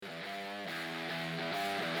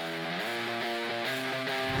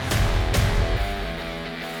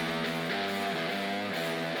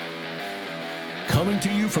Coming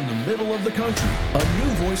to you from the middle of the country, a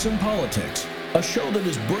new voice in politics, a show that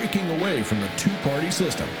is breaking away from the two-party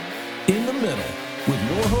system. In the Middle, with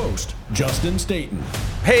your host, Justin Staten.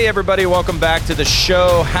 Hey everybody, welcome back to the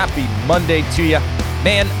show. Happy Monday to you.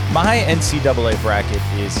 Man, my NCAA bracket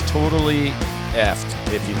is totally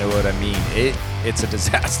effed, if you know what I mean. It's a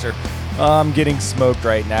disaster. I'm getting smoked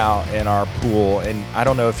right now in our pool, and I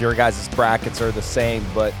don't know if your guys' brackets are the same,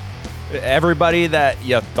 but everybody that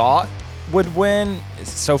you thought would win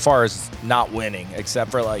so far is not winning,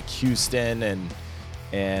 except for like Houston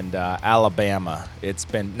and Alabama. It's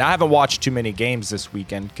been, now I haven't watched too many games this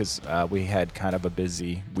weekend because we had kind of a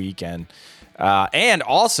busy weekend. And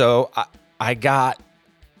also, I got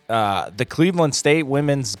the Cleveland State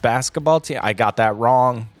women's basketball team. I got that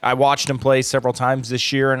wrong. I watched them play several times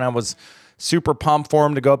this year, and I was super pumped for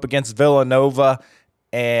them to go up against Villanova.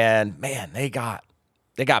 And man, they got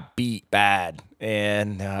beat bad,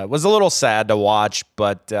 and it was a little sad to watch.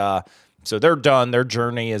 But so they're done. Their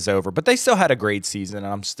journey is over. But they still had a great season, and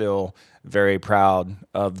I'm still very proud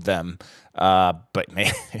of them. But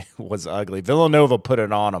man, it was ugly. Villanova put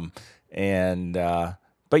it on them, and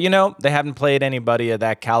but you know, they haven't played anybody of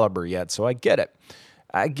that caliber yet, so I get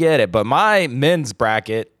it. But my men's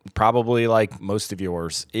bracket, probably like most of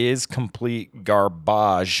yours, is complete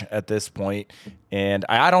garbage at this point. And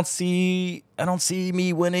I don't see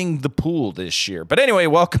me winning the pool this year. But anyway,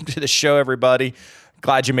 welcome to the show, everybody.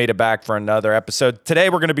 Glad you made it back for another episode. Today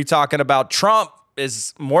we're going to be talking about Trump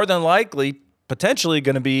is more than likely potentially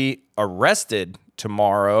going to be arrested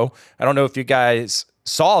tomorrow. I don't know if you guys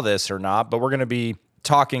saw this or not, but we're going to be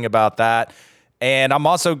talking about that. And I'm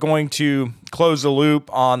also going to close the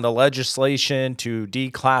loop on the legislation to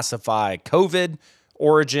declassify COVID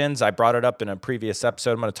origins. I brought it up in a previous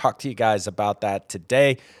episode. I'm going to talk to you guys about that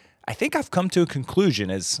today. I think I've come to a conclusion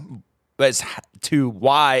as to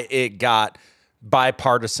why it got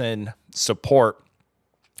bipartisan support.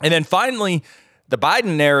 And then finally, the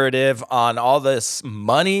Biden narrative on all this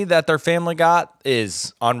money that their family got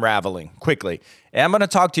is unraveling quickly. And I'm going to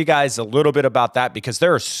talk to you guys a little bit about that because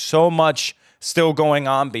there is so much still going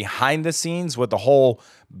on behind the scenes with the whole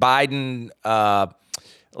Biden,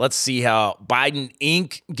 let's see how Biden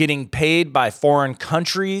Inc. getting paid by foreign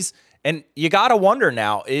countries. And you got to wonder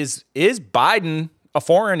now, is Biden a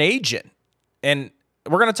foreign agent? And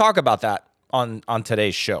we're going to talk about that on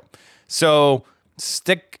today's show. So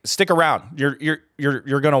stick around. You're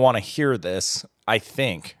going to want to hear this, I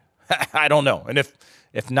think. I don't know. And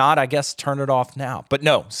if not, I guess turn it off now. But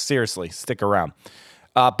no, seriously, stick around.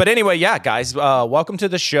 But anyway, yeah, guys, welcome to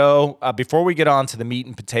the show. Before we get on to the meat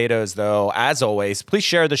and potatoes, though, as always, please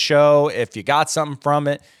share the show if you got something from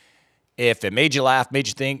it. If it made you laugh, made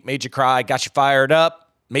you think, made you cry, got you fired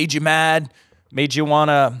up, made you mad, made you want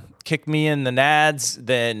to kick me in the nads,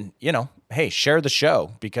 then, you know, hey, share the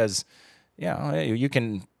show because, you know, you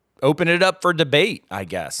can open it up for debate, I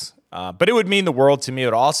guess. But it would mean the world to me. It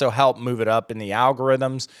would also help move it up in the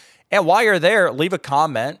algorithms. And while you're there, leave a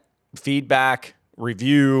comment, feedback,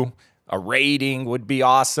 review, a rating would be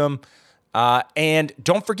awesome. And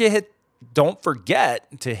don't forget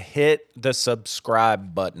to hit the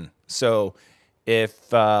subscribe button. So if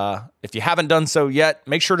you haven't done so yet,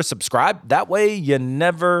 make sure to subscribe. That way you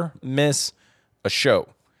never miss a show.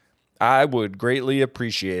 I would greatly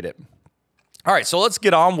appreciate it. All right, so let's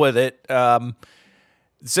get on with it.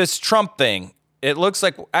 It's this Trump thing. It looks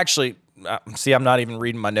like, actually, see, I'm not even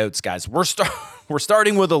reading my notes, guys. We're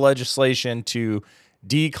starting with the legislation to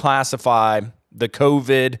declassify the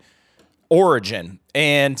COVID origin.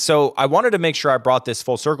 And so I wanted to make sure I brought this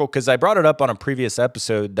full circle because I brought it up on a previous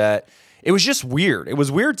episode that it was just weird. It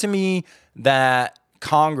was weird to me that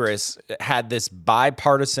Congress had this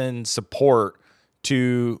bipartisan support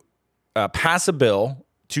to pass a bill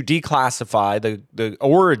to declassify the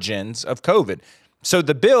origins of COVID. So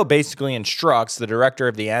the bill basically instructs the director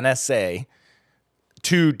of the NSA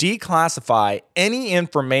to declassify any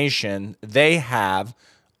information they have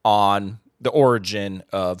on the origin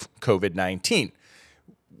of COVID-19.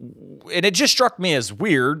 And it just struck me as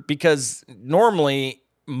weird because normally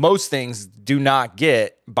most things do not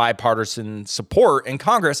get bipartisan support in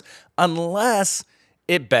Congress unless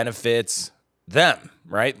it benefits them,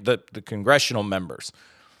 right? The congressional members.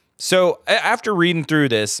 So after reading through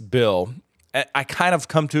this bill, I kind of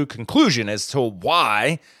come to a conclusion as to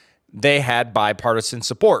why they had bipartisan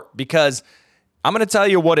support, because I'm going to tell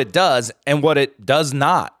you what it does and what it does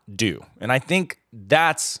not do. And I think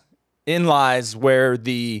that's in lies where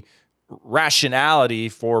the rationality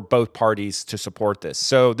for both parties to support this.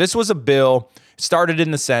 So this was a bill started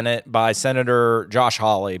in the Senate by Senator Josh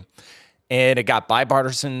Hawley, and it got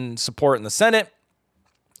bipartisan support in the Senate.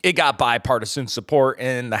 it got bipartisan support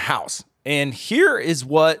in the House. And here is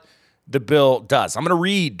what the bill does. I'm going to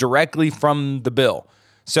read directly from the bill.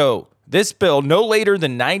 So this bill, no later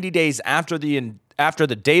than 90 days after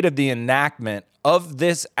the date of the enactment of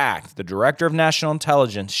this act, the Director of National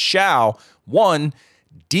Intelligence shall, 1,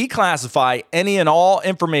 declassify any and all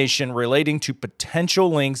information relating to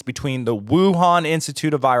potential links between the Wuhan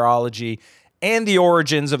Institute of Virology and the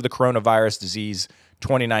origins of the coronavirus disease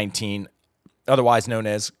 2019, otherwise known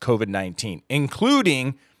as COVID-19,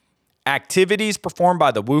 including activities performed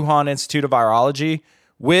by the Wuhan Institute of Virology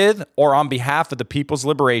with or on behalf of the People's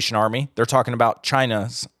Liberation Army. They're talking about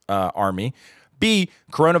China's army. B,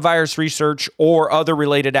 coronavirus research or other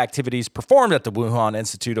related activities performed at the Wuhan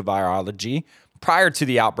Institute of Virology prior to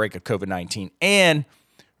the outbreak of COVID-19, and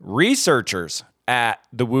researchers at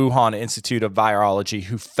the Wuhan Institute of Virology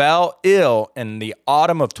who fell ill in the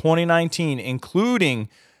autumn of 2019, including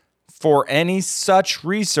for any such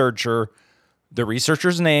researcher, the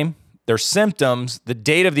researcher's name, their symptoms, the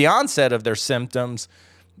date of the onset of their symptoms,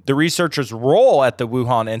 the researcher's role at the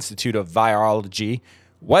Wuhan Institute of Virology,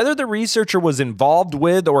 whether the researcher was involved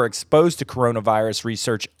with or exposed to coronavirus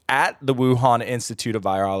research at the Wuhan Institute of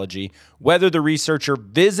Virology, whether the researcher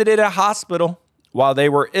visited a hospital while they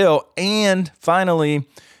were ill, and finally,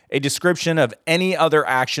 a description of any other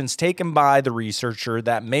actions taken by the researcher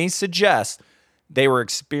that may suggest they were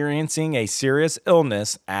experiencing a serious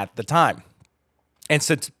illness at the time. And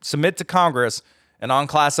submit to Congress an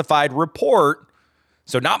unclassified report,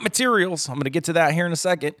 so not materials, I'm going to get to that here in a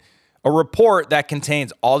second, a report that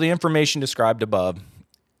contains all the information described above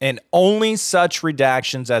and only such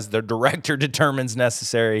redactions as the director determines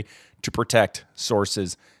necessary to protect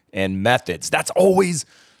sources and methods.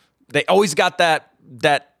 They always got that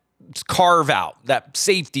carve out, that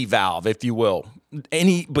safety valve, if you will.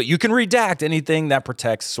 But you can redact anything that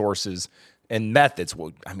protects sources and methods.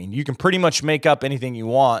 Well, I mean, you can pretty much make up anything you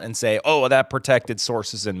want and say, oh, that protected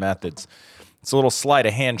sources and methods. It's a little sleight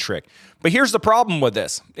of hand trick. But here's the problem with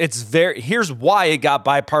this. Here's why it got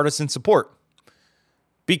bipartisan support.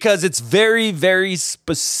 Because it's very, very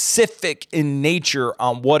specific in nature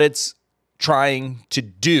on what it's trying to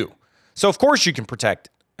do. So of course you can protect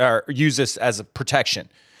or use this as a protection.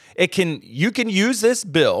 You can use this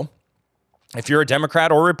bill if you're a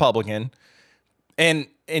Democrat or Republican and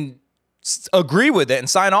agree with it and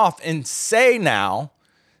sign off and say now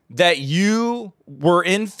that you were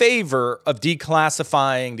in favor of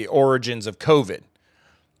declassifying the origins of COVID.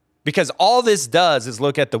 Because all this does is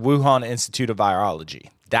look at the Wuhan Institute of Virology.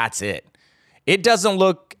 That's it. It doesn't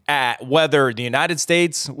look at whether the United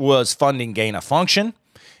States was funding gain of function.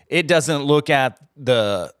 It doesn't look at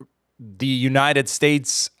the United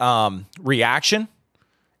States reaction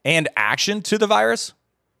and action to the virus.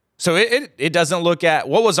 So it doesn't look at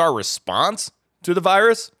what was our response to the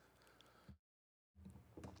virus.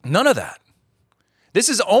 None of that. This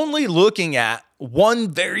is only looking at one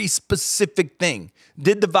very specific thing.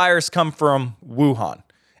 Did the virus come from Wuhan?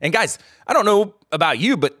 And guys, I don't know about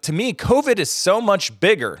you, but to me, COVID is so much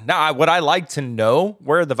bigger. Now, would I like to know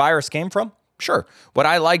where the virus came from? Sure. Would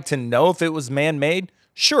I like to know if it was man-made?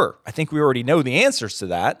 Sure. I think we already know the answers to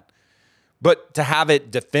that. But to have it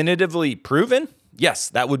definitively proven, yes,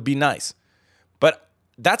 that would be nice. But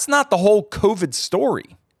that's not the whole COVID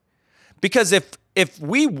story. Because if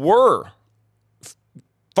we were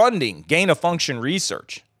funding gain-of-function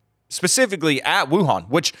research, specifically at Wuhan,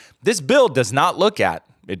 which this bill does not look at,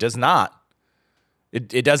 it does not.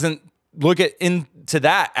 It doesn't look into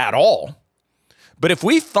that at all. But if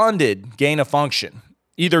we funded gain-of-function,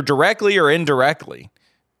 either directly or indirectly,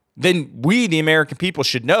 then we, the American people,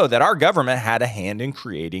 should know that our government had a hand in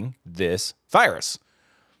creating this virus.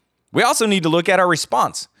 We also need to look at our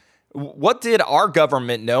response. What did our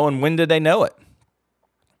government know and when did they know it?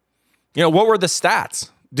 You know, what were the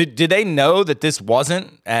stats? Did they know that this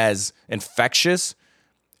wasn't as infectious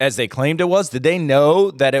as they claimed it was? Did they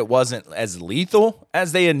know that it wasn't as lethal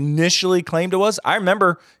as they initially claimed it was? I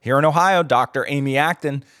remember here in Ohio, Dr. Amy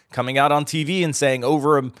Acton coming out on TV and saying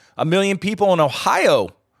over a million people in Ohio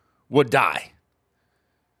would die.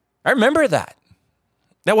 I remember that.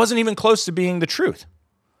 That wasn't even close to being the truth.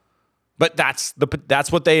 But that's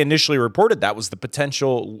what they initially reported. That was the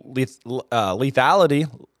potential lethality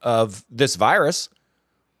of this virus.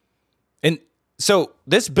 And so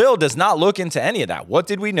this bill does not look into any of that. What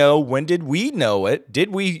did we know? When did we know it?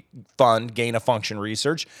 Did we fund gain-of-function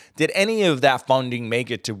research? Did any of that funding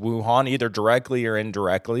make it to Wuhan, either directly or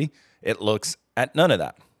indirectly? It looks at none of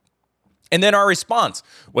that. And then our response.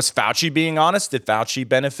 Was Fauci being honest? Did Fauci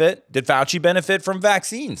benefit? Did Fauci benefit from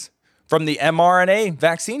vaccines? From the mRNA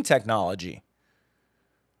vaccine technology?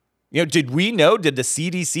 Did the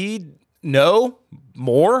CDC know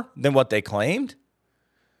more than what they claimed?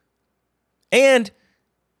 And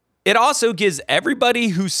it also gives everybody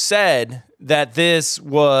who said that this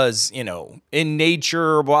was, in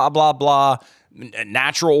nature, blah, blah, blah,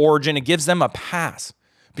 natural origin, it gives them a pass.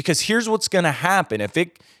 Because here's what's going to happen.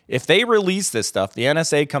 If they release this stuff, the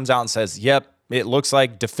NSA comes out and says, yep, it looks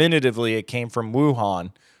like definitively it came from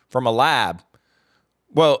Wuhan, from a lab.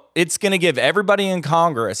 Well, it's going to give everybody in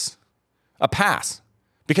Congress a pass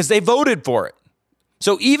because they voted for it.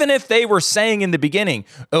 So even if they were saying in the beginning,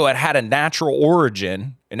 it had a natural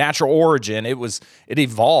origin, it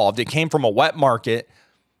evolved, it came from a wet market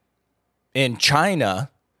in China,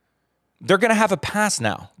 they're going to have a pass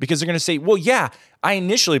now because they're going to say, well, yeah, I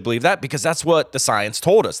initially believed that because that's what the science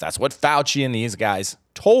told us. That's what Fauci and these guys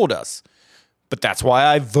told us. But that's why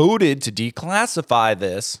I voted to declassify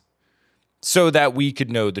this so that we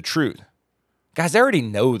could know the truth. Guys, they already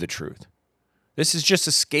know the truth. This is just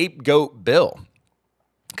a scapegoat bill.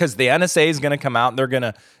 Because the NSA is going to come out and they're going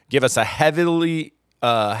to give us a heavily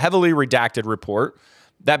redacted report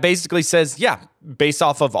that basically says, yeah, based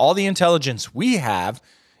off of all the intelligence we have,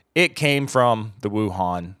 it came from the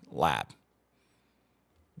Wuhan lab.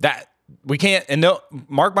 That we can't, and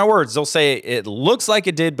mark my words, they'll say it looks like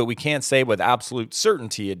it did, but we can't say with absolute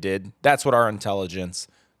certainty it did. That's what our intelligence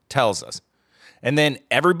tells us. And then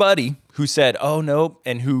everybody who said, oh, no,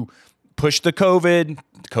 and who pushed the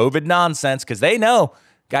COVID nonsense, because they know,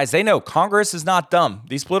 guys, they know Congress is not dumb.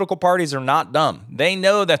 These political parties are not dumb. They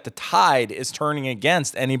know that the tide is turning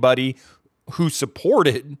against anybody who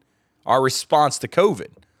supported our response to COVID.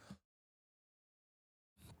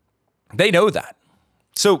 They know that.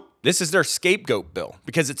 So this is their scapegoat bill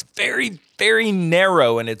because it's very, very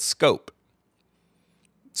narrow in its scope.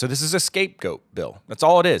 So this is a scapegoat bill. That's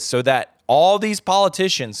all it is. So that all these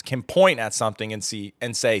politicians can point at something and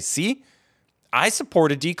say, see, I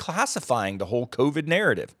supported declassifying the whole COVID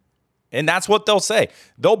narrative. And that's what they'll say.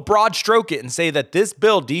 They'll broad stroke it and say that this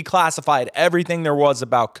bill declassified everything there was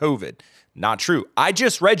about COVID. Not true. I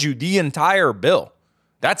just read you the entire bill.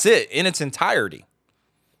 That's it in its entirety.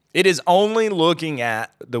 It is only looking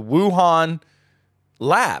at the Wuhan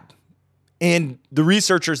lab and the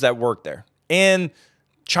researchers that work there and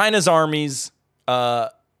China's army's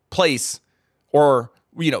place or,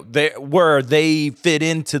 where they fit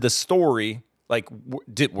into the story. Like,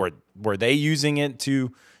 were they using it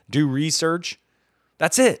to do research?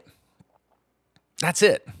 That's it. That's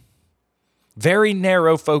it. Very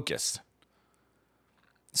narrow focused.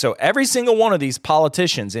 So every single one of these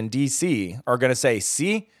politicians in D.C. are going to say,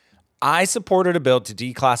 see, I supported a bill to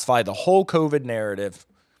declassify the whole COVID narrative.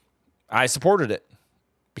 I supported it.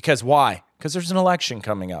 Because why? Because there's an election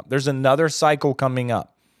coming up. There's another cycle coming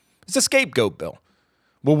up. It's a scapegoat bill.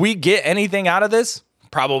 Will we get anything out of this?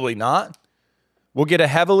 Probably not. We'll get a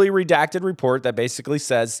heavily redacted report that basically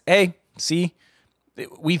says, hey, see,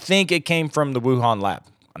 we think it came from the Wuhan lab.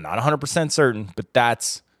 I'm not 100% certain, but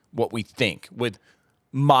that's what we think with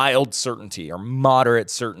mild certainty or moderate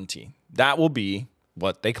certainty. That will be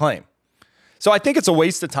what they claim. So I think it's a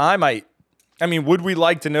waste of time. I mean, would we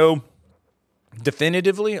like to know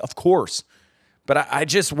definitively? Of course. But I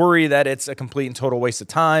just worry that it's a complete and total waste of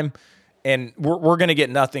time. And we're going to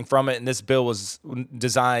get nothing from it. And this bill was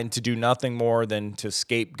designed to do nothing more than to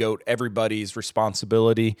scapegoat everybody's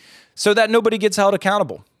responsibility so that nobody gets held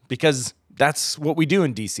accountable. Because that's what we do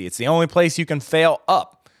in D.C. It's the only place you can fail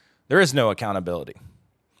up. There is no accountability.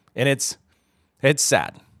 And it's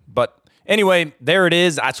sad. But anyway, there it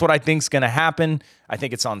is. That's what I think is going to happen. I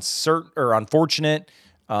think it's unfortunate.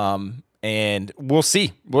 And we'll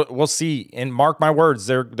see. We'll see. And mark my words,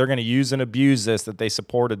 they're going to use and abuse this, that they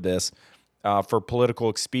supported this for political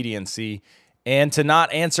expediency and to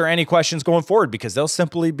not answer any questions going forward because they'll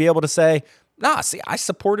simply be able to say, nah, see, I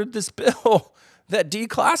supported this bill that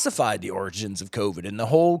declassified the origins of COVID and the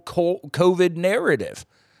whole COVID narrative.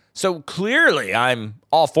 So clearly I'm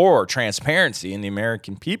all for transparency in the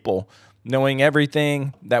American people knowing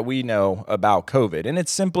everything that we know about COVID. And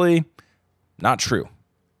it's simply not true.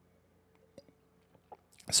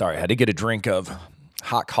 Sorry, I had to get a drink of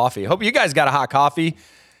hot coffee. Hope you guys got a hot coffee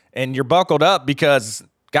and you're buckled up because,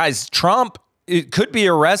 guys, Trump could be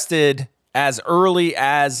arrested as early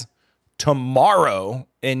as tomorrow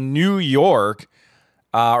in New York,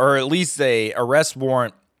 or at least a arrest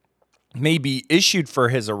warrant may be issued for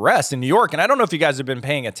his arrest in New York. And I don't know if you guys have been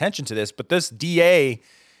paying attention to this, but this DA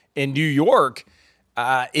in New York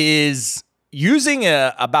is using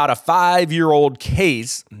about a 5-year-old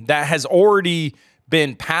case that has already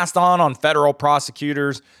been passed on federal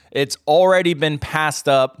prosecutors. It's already been passed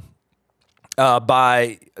up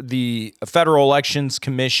by the Federal Elections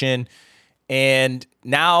Commission. And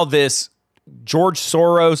now this George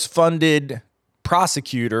Soros-funded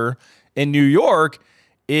prosecutor in New York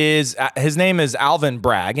his name is Alvin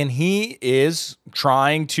Bragg, and he is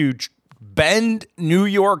trying to bend New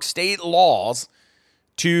York state laws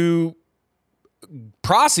to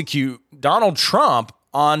prosecute Donald Trump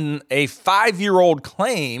on a 5-year-old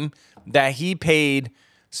claim that he paid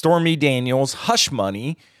Stormy Daniels hush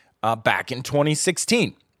money back in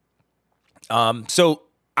 2016. So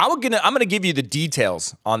I'm gonna give you the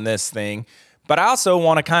details on this thing, but I also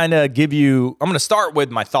want to kind of I'm going to start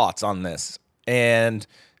with my thoughts on this and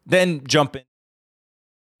then jump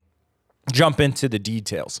into the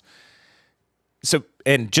details. So,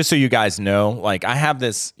 and just so you guys know, like I have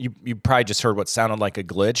this, you probably just heard what sounded like a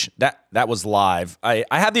glitch. That was live. I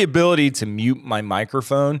have the ability to mute my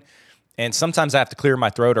microphone, and sometimes I have to clear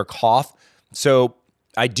my throat or cough. So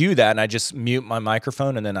I do that, and I just mute my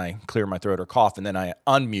microphone, and then I clear my throat or cough, and then I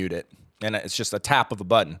unmute it. And it's just a tap of a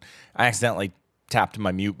button. I accidentally tapped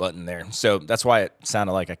my mute button there. So that's why it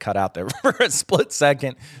sounded like I cut out there for a split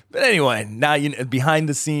second. But anyway, now you know behind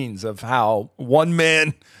the scenes of how one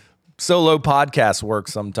man solo podcasts work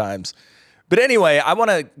sometimes. But anyway, I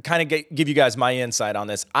want to kind of give you guys my insight on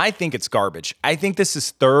this. I think it's garbage. I think this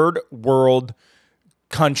is third world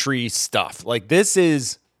country stuff. Like this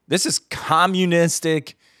is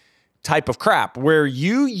communistic type of crap where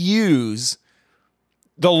you use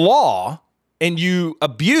the law and you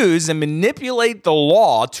abuse and manipulate the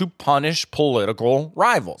law to punish political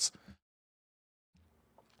rivals.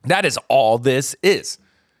 That is all this is.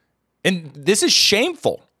 And this is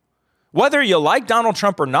shameful. Whether you like Donald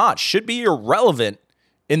Trump or not should be irrelevant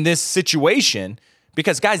in this situation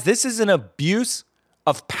because, guys, this is an abuse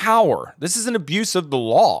of power. This is an abuse of the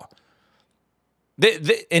law.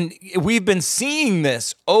 And we've been seeing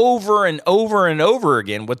this over and over and over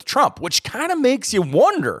again with Trump, which kind of makes you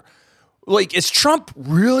wonder, like, is Trump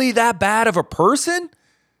really that bad of a person?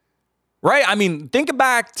 Right? I mean, think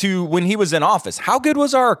back to when he was in office. How good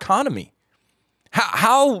was our economy?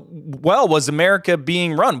 How well was America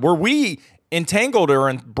being run? Were we entangled or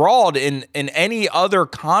embroiled in any other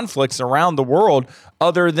conflicts around the world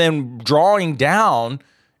other than drawing down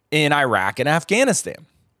in Iraq and Afghanistan?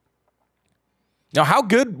 Now, how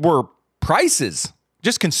good were prices?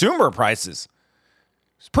 Just consumer prices.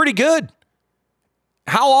 It's pretty good.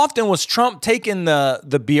 How often was Trump taking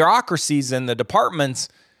the bureaucracies and the departments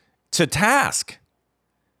to task?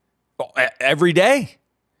 Every day.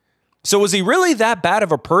 So was he really that bad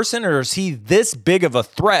of a person, or is he this big of a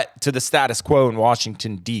threat to the status quo in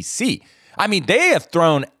Washington, D.C.? I mean, they have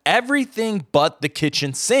thrown everything but the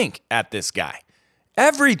kitchen sink at this guy.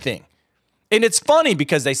 Everything. And it's funny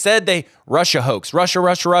because they said Russia hoax,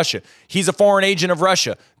 Russia. He's a foreign agent of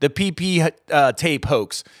Russia, the PP tape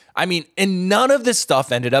hoax. I mean, and none of this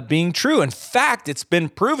stuff ended up being true. In fact, it's been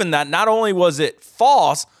proven that not only was it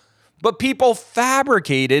false, but people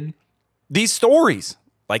fabricated these stories,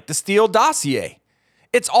 like the Steele dossier.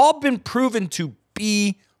 It's all been proven to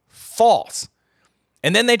be false.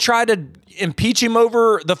 And then they tried to impeach him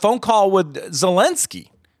over the phone call with Zelensky,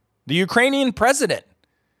 the Ukrainian president,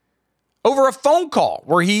 over a phone call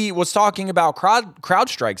where he was talking about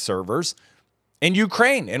CrowdStrike servers in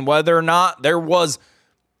Ukraine and whether or not there was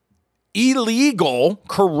illegal,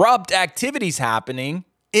 corrupt activities happening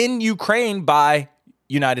in Ukraine by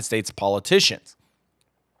United States politicians,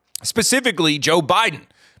 specifically Joe Biden,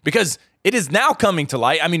 because it is now coming to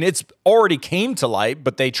light. I mean, it's already came to light,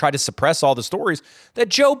 but they try to suppress all the stories that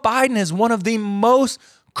Joe Biden is one of the most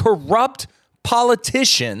corrupt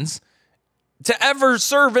politicians to ever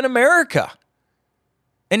serve in America.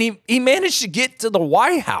 And he managed to get to the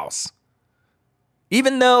White House,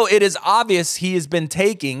 even though it is obvious he has been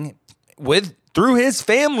taking through his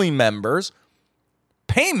family members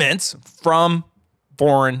payments from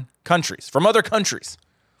foreign countries, from other countries.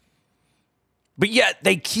 But yet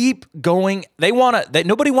they keep going.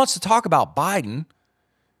 Nobody wants to talk about Biden,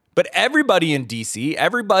 but everybody in DC,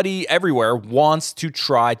 everybody everywhere wants to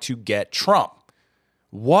try to get Trump.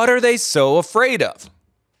 What are they so afraid of?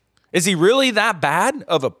 Is he really that bad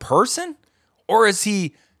of a person? Or is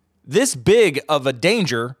he this big of a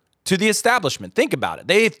danger to the establishment? Think about it.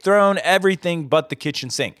 They've thrown everything but the kitchen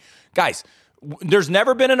sink. Guys, there's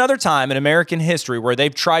never been another time in American history where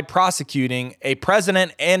they've tried prosecuting a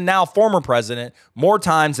president and now former president more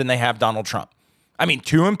times than they have Donald Trump. I mean,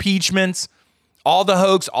 2 impeachments, all the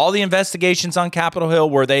hoax, all the investigations on Capitol Hill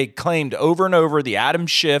where they claimed over and over the Adam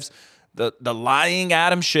Schiffs, the lying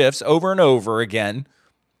Adam Schiffs over and over again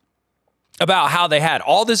about how they had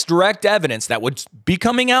all this direct evidence that would be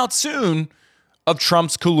coming out soon of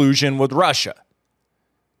Trump's collusion with Russia.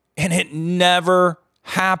 And it never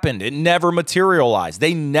happened. It never materialized.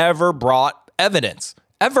 They never brought evidence,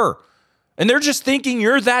 ever. And they're just thinking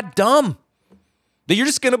you're that dumb that you're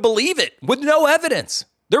just going to believe it with no evidence.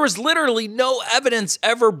 There was literally no evidence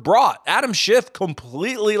ever brought. Adam Schiff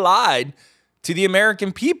completely lied to the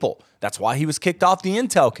American people. That's why he was kicked off the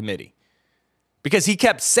Intel Committee, because he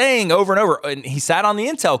kept saying over and over, and he sat on the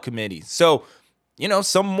Intel Committee. So,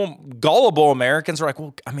 some gullible Americans are like,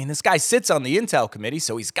 well, I mean, this guy sits on the Intel Committee,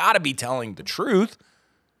 so he's got to be telling the truth.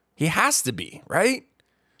 He has to be, right?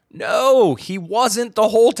 No, he wasn't the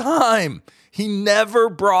whole time. He never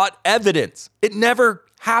brought evidence. It never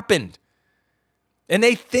happened. And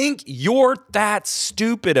they think you're that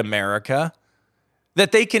stupid, America,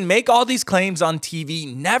 that they can make all these claims on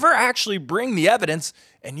TV, never actually bring the evidence,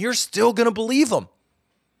 and you're still going to believe them.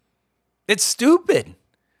 It's stupid.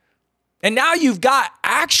 And now you've got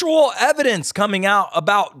actual evidence coming out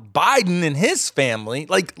about Biden and his family.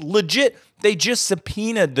 Like, legit, they just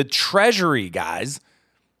subpoenaed the Treasury guys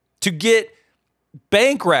to get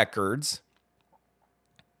bank records.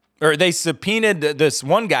 Or they subpoenaed this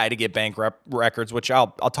one guy to get bank records, which I'll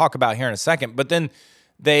talk about here in a second. But then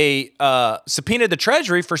they subpoenaed the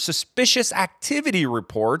Treasury for suspicious activity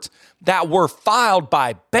reports that were filed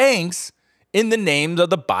by banks in the name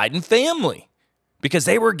of the Biden family, because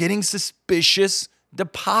they were getting suspicious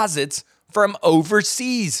deposits from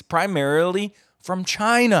overseas, primarily from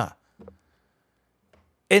China.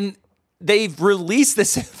 And they've released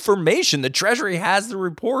this information. The Treasury has the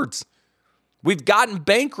reports. We've gotten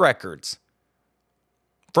bank records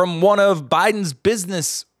from one of Biden's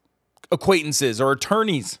business acquaintances or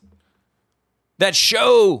attorneys that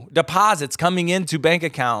show deposits coming into bank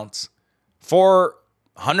accounts for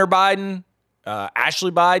Hunter Biden,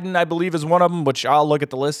 Ashley Biden, I believe, is one of them, which I'll look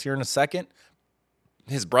at the list here in a second.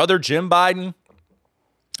 His brother, Jim Biden,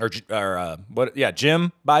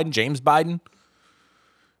 Jim Biden, James Biden.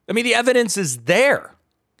 I mean, the evidence is there.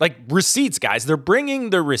 Like receipts, guys. They're bringing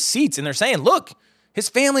the receipts and they're saying, look, his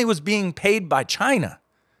family was being paid by China.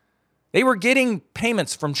 They were getting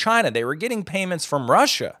payments from China. They were getting payments from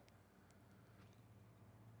Russia.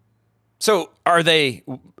 So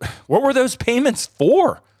what were those payments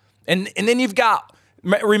for? And then you've got,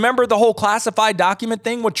 remember the whole classified document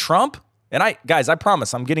thing with Trump? And I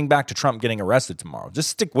promise I'm getting back to Trump getting arrested tomorrow. Just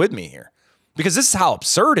stick with me here, because this is how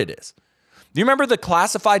absurd it is. Do you remember the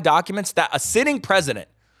classified documents that a sitting president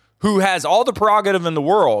who has all the prerogative in the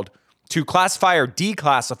world to classify or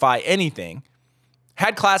declassify anything,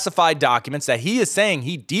 had classified documents that he is saying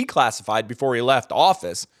he declassified before he left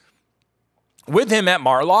office with him at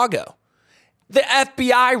Mar-a-Lago? The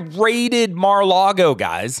FBI raided Mar-a-Lago,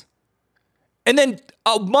 guys. And then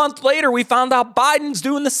a month later, we found out Biden's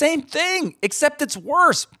doing the same thing, except it's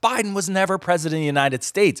worse. Biden was never president of the United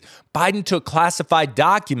States. Biden took classified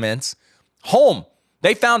documents home.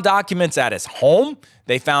 They found documents at his home.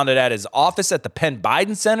 They found it at his office at the Penn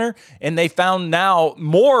Biden Center. And they found now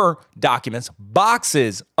more documents,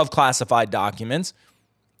 boxes of classified documents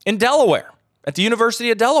in Delaware, at the University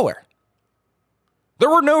of Delaware. There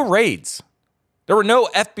were no raids. There were no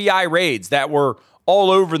FBI raids that were all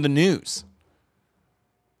over the news.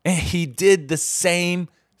 And he did the same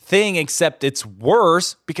thing, except it's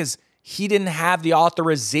worse because he didn't have the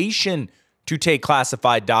authorization to take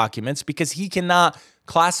classified documents, because he cannot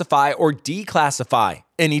classify or declassify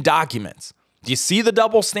any documents. Do you see the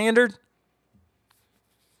double standard?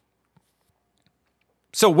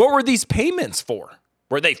 So what were these payments for?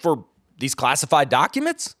 Were they for these classified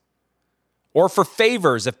documents or for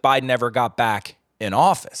favors if Biden ever got back in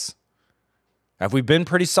office? Have we been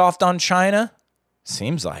pretty soft on China?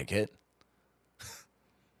 Seems like it.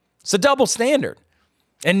 It's a double standard.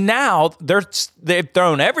 And now they've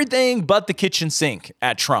thrown everything but the kitchen sink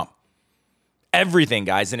at Trump. Everything,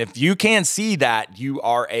 guys. And if you can't see that, you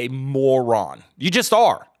are a moron. You just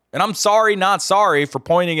are. And I'm sorry, not sorry for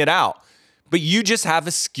pointing it out. But you just have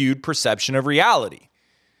a skewed perception of reality.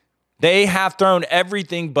 They have thrown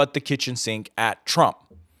everything but the kitchen sink at Trump,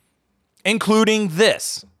 including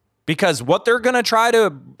this. Because what they're going to try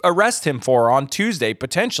to arrest him for on Tuesday,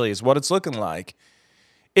 potentially, is what it's looking like,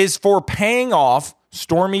 is for paying off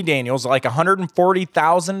Stormy Daniels like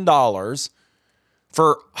 $140,000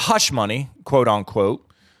 for hush money, quote unquote,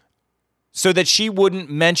 so that she wouldn't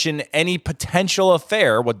mention any potential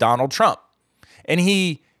affair with Donald Trump. And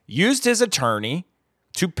he used his attorney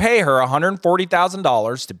to pay her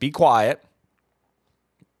 $140,000 to be quiet.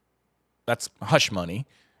 That's hush money.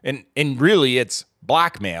 And really, it's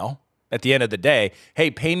blackmail at the end of the day. Hey,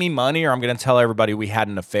 pay me money or I'm going to tell everybody we had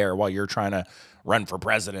an affair while you're trying to run for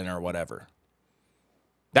president or whatever.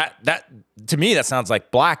 That to me, that sounds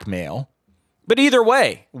like blackmail. But either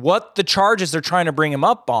way, what the charges they're trying to bring him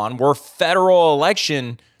up on were federal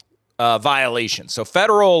election violations. So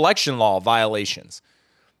federal election law violations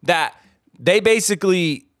that they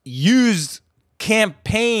basically used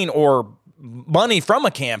campaign or money from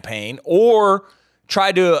a campaign or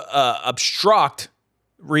tried to obstruct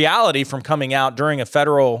reality from coming out during a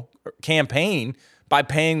federal campaign by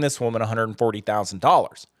paying this woman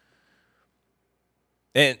 $140,000.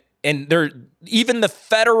 And they're, even the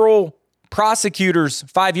federal prosecutors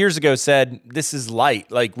 5 years ago said this is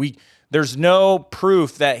light. Like, there's no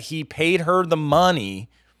proof that he paid her the money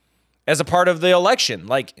as a part of the election.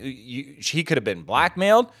 Like, he could have been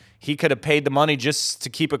blackmailed. He could have paid the money just to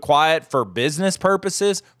keep it quiet for business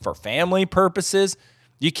purposes, for family purposes.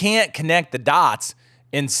 You can't connect the dots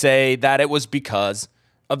and say that it was because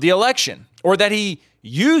of the election or that he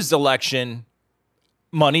used election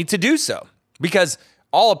money to do so, because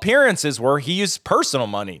all appearances were he used personal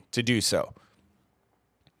money to do so.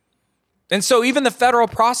 And so even the federal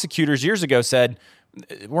prosecutors years ago said,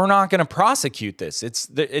 we're not going to prosecute this.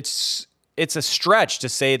 It's a stretch to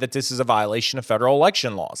say that this is a violation of federal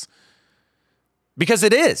election laws, because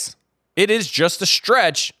it is. It is just a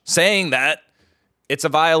stretch saying that it's a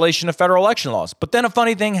violation of federal election laws. But then a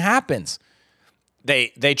funny thing happens.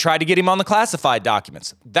 They tried to get him on the classified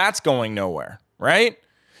documents. That's going nowhere, right?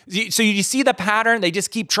 So you see the pattern? They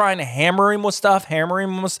just keep trying to hammer him with stuff,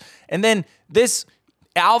 and then this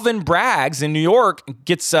Alvin Braggs in New York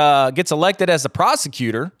gets elected as a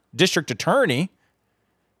prosecutor, district attorney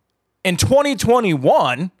in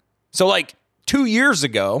 2021. So like 2 years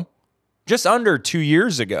ago, just under 2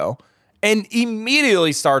 years ago, and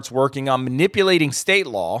immediately starts working on manipulating state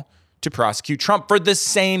law to prosecute Trump for the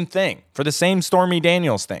same thing, for the same Stormy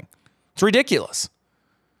Daniels thing. It's ridiculous.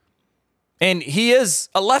 And he is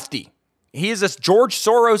a lefty. He is a George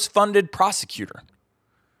Soros-funded prosecutor.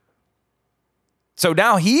 So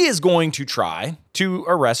now he is going to try to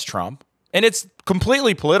arrest Trump. And it's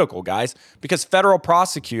completely political, guys, because federal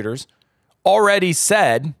prosecutors already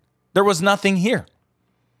said there was nothing here.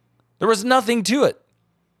 There was nothing to it.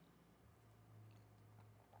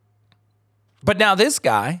 But now this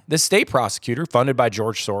guy, this state prosecutor funded by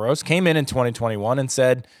George Soros, came in 2021 and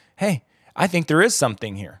said, hey, I think there is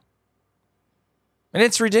something here. And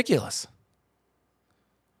it's ridiculous.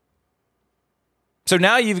 So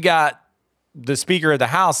now you've got the Speaker of the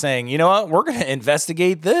House saying, you know what, we're going to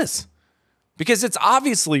investigate this because it's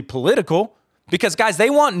obviously political. Because, guys, they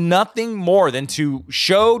want nothing more than to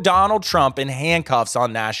show Donald Trump in handcuffs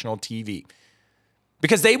on national TV.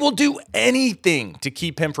 Because they will do anything to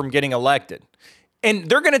keep him from getting elected. And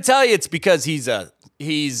they're going to tell you it's because he's a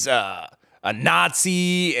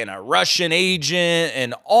Nazi and a Russian agent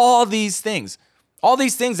and all these things. All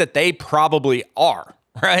these things that they probably are,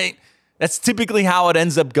 right? That's typically how it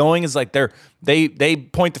ends up going, is like they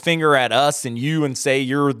point the finger at us and you and say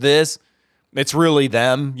you're this. It's really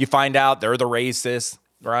them. You find out they're the racist,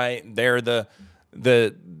 right? They're the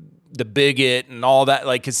bigot and all that.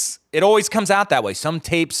 Like, it always comes out that way. Some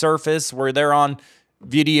tape surface where they're on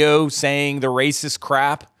video saying the racist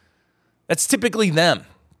crap. That's typically them.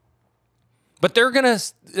 But they're gonna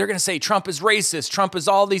say Trump is racist, Trump is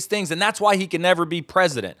all these things, and that's why he can never be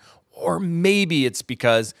president. Or maybe it's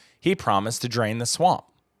because he promised to drain the swamp.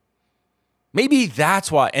 Maybe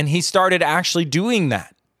that's why. And he started actually doing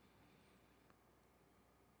that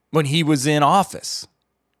when he was in office.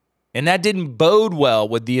 And that didn't bode well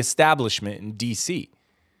with the establishment in D.C.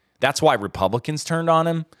 That's why Republicans turned on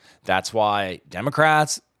him. That's why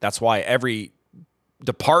Democrats, that's why every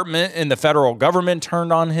department in the federal government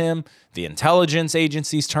turned on him. The intelligence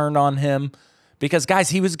agencies turned on him. Because, guys,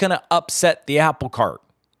 he was going to upset the apple cart.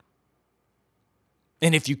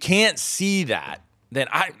 And if you can't see that, then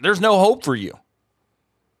there's no hope for you.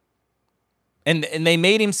 And they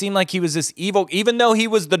made him seem like he was this evil, even though he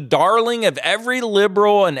was the darling of every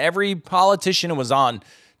liberal and every politician who was on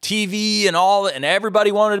TV and all, and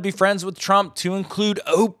everybody wanted to be friends with Trump, to include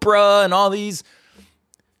Oprah and all these.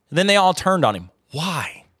 And then they all turned on him.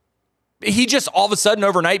 Why? He just all of a sudden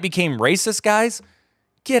overnight became racist, guys?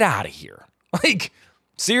 Get out of here. Like,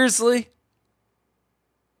 seriously?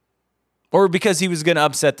 Or because he was going to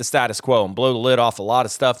upset the status quo and blow the lid off a lot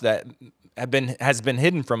of stuff that has been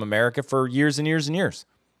hidden from America for years and years and years.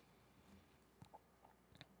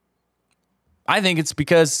 I think it's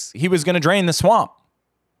because he was going to drain the swamp.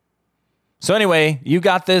 So anyway, you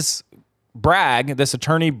got this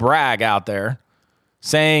attorney Bragg out there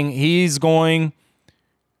saying he's going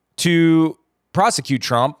to prosecute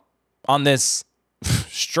Trump on this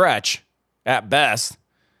stretch at best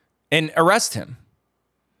and arrest him.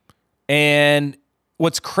 And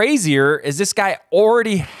what's crazier is this guy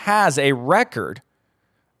already has a record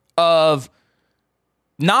of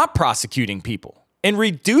not prosecuting people and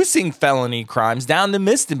reducing felony crimes down to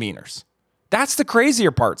misdemeanors. That's the crazier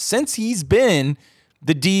part. Since he's been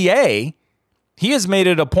the DA, he has made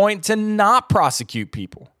it a point to not prosecute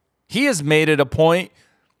people. He has made it a point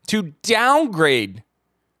to downgrade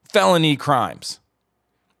felony crimes.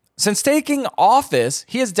 Since taking office,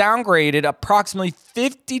 he has downgraded approximately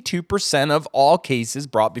 52% of all cases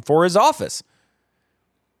brought before his office.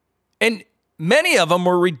 And many of them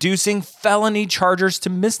were reducing felony charges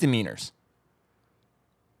to misdemeanors.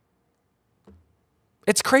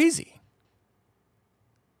 It's crazy.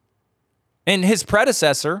 And his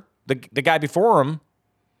predecessor, the guy before him,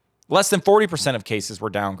 less than 40% of cases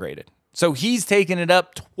were downgraded. So he's taken it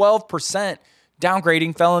up 12%,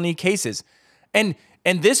 downgrading felony cases. And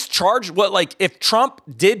this charge, if Trump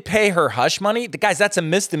did pay her hush money, guys, that's a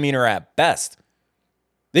misdemeanor at best.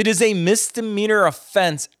 It is a misdemeanor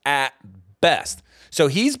offense at best. So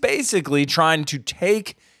he's basically trying to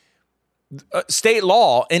take state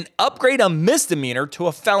law and upgrade a misdemeanor to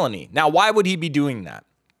a felony. Now, why would he be doing that?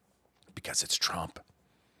 Because it's Trump.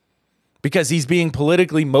 Because he's being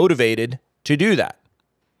politically motivated to do that.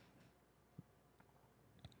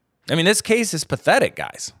 I mean, this case is pathetic,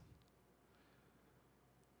 guys.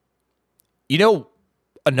 You know,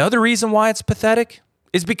 another reason why it's pathetic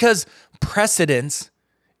is because precedence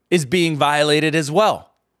is being violated as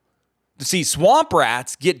well. See, swamp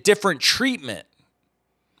rats get different treatment.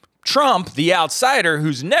 Trump, the outsider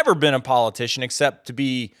who's never been a politician except to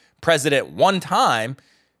be president one time,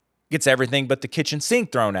 gets everything but the kitchen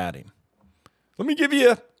sink thrown at him. Let me give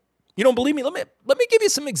you, you don't believe me? Let me give you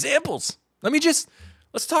some examples.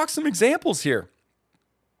 Let's talk some examples here.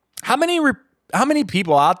 How many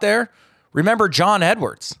people out there remember John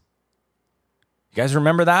Edwards? You guys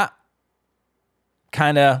remember that?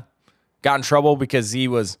 Kind of got in trouble because he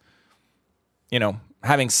was,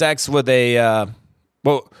 having sex with a,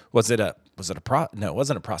 was it a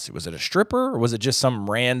prostitute? Was it a stripper or was it just some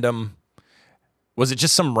random,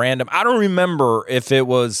 I don't remember if it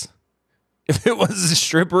was a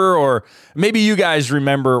stripper, or maybe you guys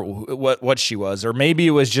remember what she was, or maybe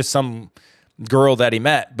it was just some girl that he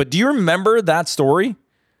met. But do you remember that story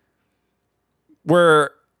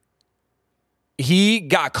where he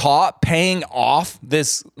got caught paying off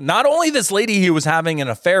not only this lady he was having an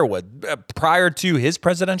affair with prior to his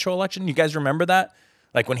presidential election? You guys remember that?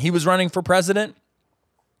 Like when he was running for president?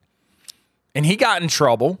 And he got in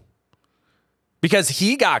trouble because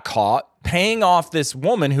he got caught paying off this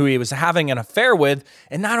woman who he was having an affair with.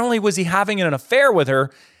 And not only was he having an affair with her,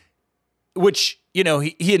 which,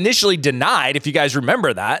 he initially denied, if you guys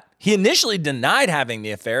remember that. He initially denied having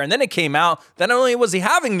the affair. And then it came out that not only was he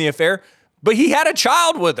having the affair, but he had a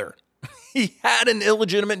child with her. He had an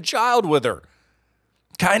illegitimate child with her.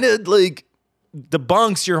 Kind of like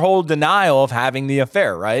debunks your whole denial of having the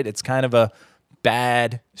affair, right? It's kind of a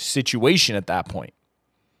bad situation at that point.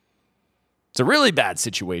 It's a really bad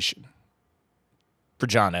situation for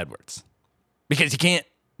John Edwards because you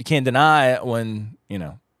can't deny it when,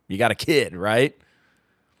 you got a kid, right?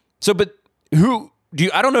 So, but I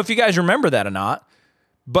don't know if you guys remember that or not,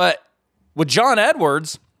 but with John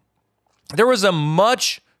Edwards, there was a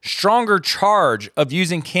much stronger charge of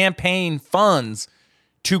using campaign funds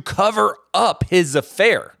to cover up his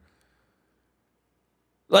affair.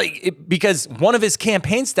 Because one of his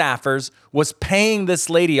campaign staffers was paying this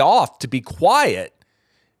lady off to be quiet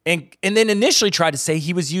and then initially tried to say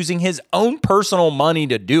he was using his own personal money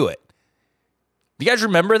to do it. Do you guys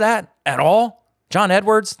remember that at all? John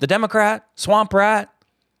Edwards, the Democrat, swamp rat.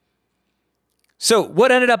 So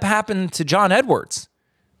what ended up happening to John Edwards?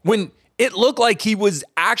 When it looked like he was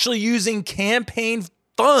actually using campaign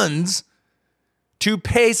funds to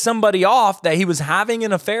pay somebody off that he was having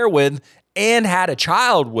an affair with and had a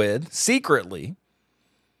child with secretly.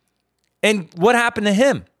 And what happened to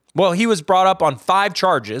him? Well, he was brought up on 5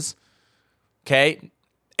 charges, okay?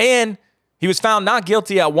 And he was found not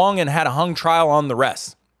guilty at 1 and had a hung trial on the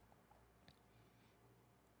rest.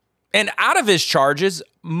 And out of his charges,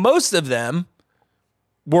 most of them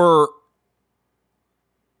were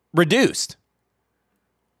reduced,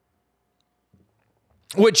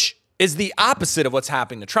 which is the opposite of what's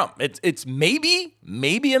happening to Trump. It's maybe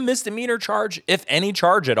a misdemeanor charge, if any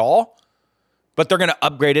charge at all, but they're going to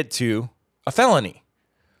upgrade it to a felony.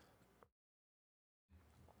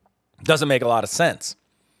 Doesn't make a lot of sense.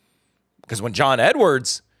 Because when John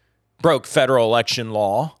Edwards broke federal election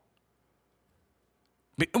law,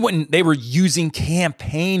 when they were using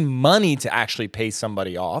campaign money to actually pay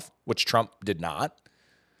somebody off, which Trump did not,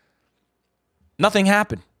 nothing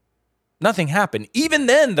happened. Nothing happened. Even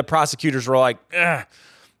then, the prosecutors were like,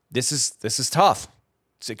 this is tough.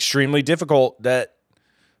 It's extremely difficult that,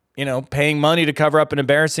 paying money to cover up an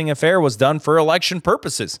embarrassing affair was done for election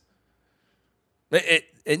purposes.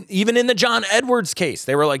 Even in the John Edwards case,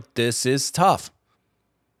 they were like, this is tough.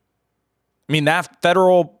 I mean, that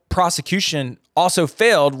federal prosecution also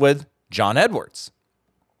failed with John Edwards.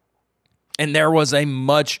 And there was a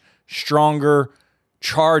much stronger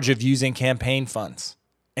charge of using campaign funds.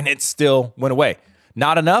 And it still went away.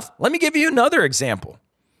 Not enough? Let me give you another example.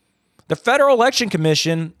 The Federal Election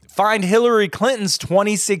Commission fined Hillary Clinton's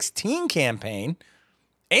 2016 campaign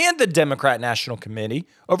and the Democrat National Committee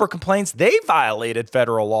over complaints they violated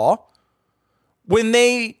federal law when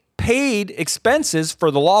they paid expenses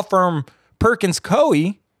for the law firm Perkins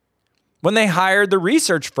Coie when they hired the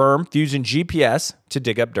research firm Fusion GPS to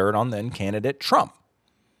dig up dirt on then candidate Trump.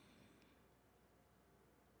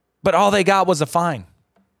 But all they got was a fine.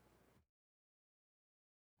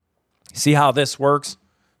 See how this works?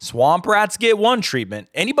 Swamp rats get one treatment.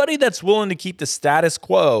 Anybody that's willing to keep the status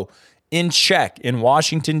quo in check in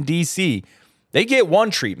Washington, D.C., they get one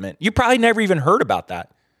treatment. You probably never even heard about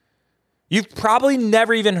that. You've probably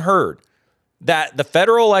never even heard that the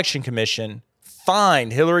Federal Election Commission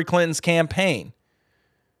fined Hillary Clinton's campaign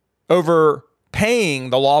over paying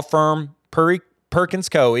the law firm Perkins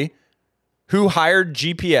Coie, who hired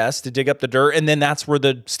GPS to dig up the dirt, and then that's where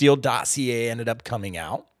the Steele dossier ended up coming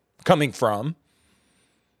from.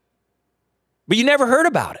 But you never heard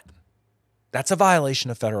about it. That's a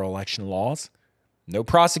violation of federal election laws. No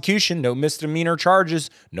prosecution, no misdemeanor charges,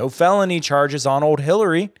 no felony charges on old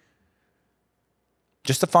Hillary.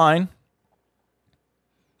 Just a fine.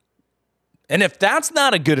 And if that's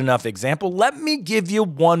not a good enough example, let me give you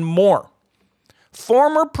one more.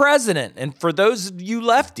 Former president, and for those of you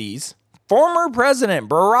lefties, former President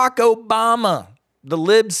Barack Obama, the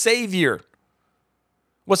lib savior,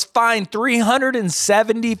 was fined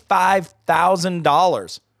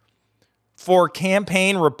 $375,000 for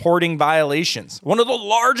campaign reporting violations. One of the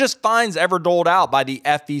largest fines ever doled out by the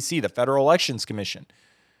FEC, the Federal Elections Commission.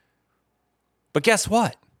 But guess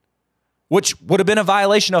what? Which would have been a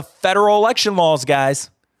violation of federal election laws, guys.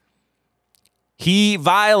 He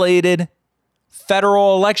violated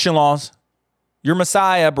federal election laws. Your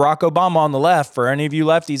messiah, Barack Obama on the left, for any of you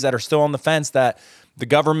lefties that are still on the fence that the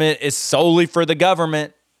government is solely for the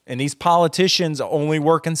government and these politicians only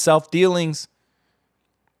work in self-dealings.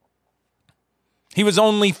 He was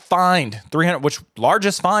only fined which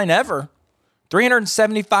largest fine ever,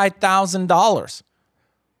 $375,000.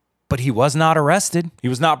 But he was not arrested. He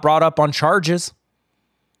was not brought up on charges.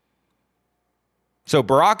 So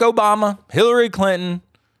Barack Obama, Hillary Clinton,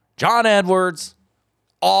 John Edwards,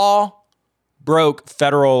 all broke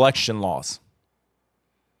federal election laws.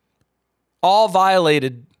 All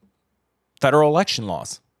violated federal election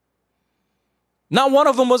laws. Not one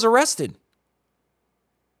of them was arrested.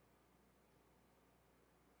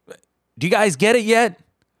 Do you guys get it yet?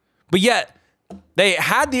 But yet, they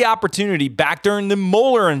had the opportunity back during the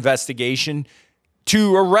Mueller investigation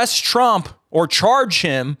to arrest Trump or charge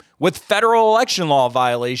him with federal election law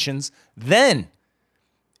violations then.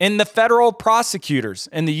 And the federal prosecutors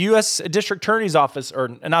and the U.S. District Attorney's Office, or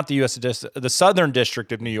not the U.S. the Southern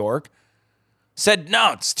District of New York, said,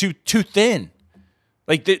 no, it's too thin.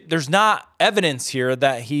 Like, there's not evidence here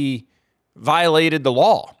that he violated the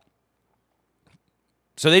law.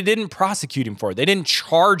 So they didn't prosecute him for it. They didn't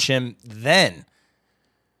charge him then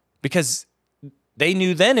because they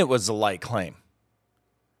knew then it was a light claim.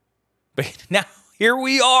 But now here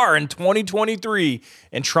we are in 2023,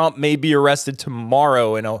 and Trump may be arrested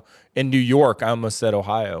tomorrow in New York. I almost said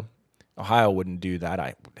Ohio. Ohio wouldn't do that,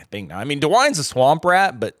 I think. I mean, DeWine's a swamp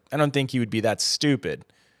rat, but I don't think he would be that stupid.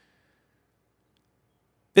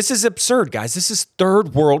 This is absurd, guys. This is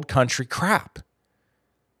third world country crap.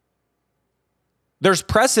 There's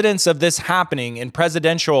precedents of this happening in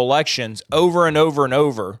presidential elections over and over and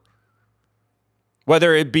over,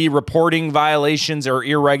 whether it be reporting violations or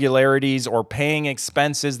irregularities or paying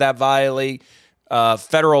expenses that violate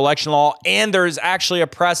federal election law. And there's actually a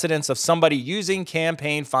precedence of somebody using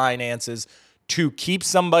campaign finances to keep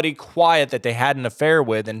somebody quiet that they had an affair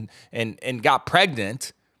with and got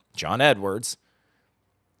pregnant, John Edwards.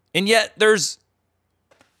 And yet there's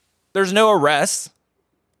no arrests.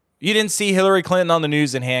 You didn't see Hillary Clinton on the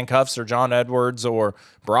news in handcuffs or John Edwards or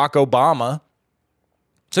Barack Obama.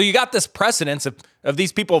 So you got this precedence of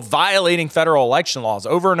these people violating federal election laws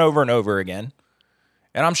over and over and over again.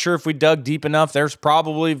 And I'm sure if we dug deep enough, there's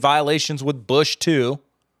probably violations with Bush too.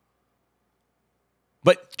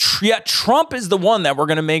 But yet Trump is the one that we're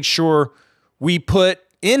going to make sure we put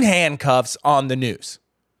in handcuffs on the news.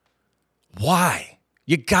 Why?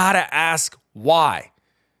 You gotta ask why.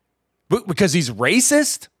 Because he's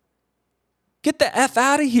racist? Get the F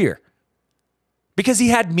out of here. Because he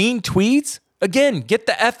had mean tweets? Again, get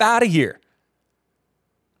the F out of here.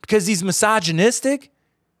 Because he's misogynistic?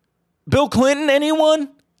 Bill Clinton, anyone?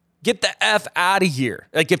 Get the F out of here.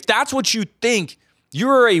 Like, if that's what you think,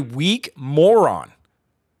 you're a weak moron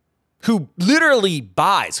who literally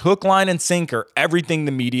buys hook, line, and sinker everything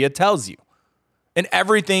the media tells you and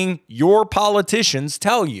everything your politicians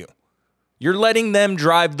tell you. You're letting them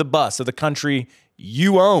drive the bus of the country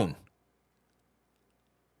you own.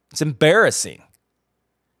 It's embarrassing.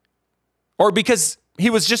 Or because he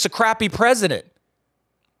was just a crappy president.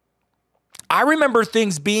 I remember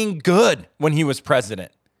things being good when he was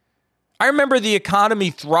president. I remember the economy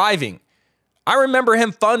thriving. I remember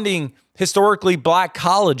him funding historically black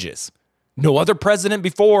colleges. No other president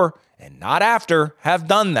before and not after have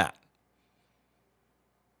done that.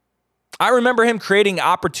 I remember him creating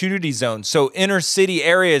opportunity zones so inner city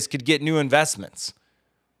areas could get new investments.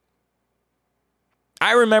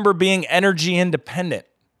 I remember being energy independent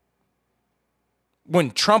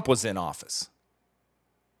when Trump was in office.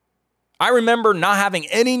 I remember not having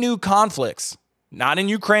any new conflicts, not in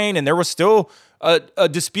Ukraine, and there was still a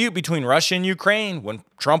dispute between Russia and Ukraine when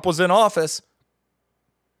Trump was in office.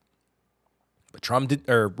 But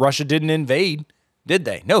Russia didn't invade, did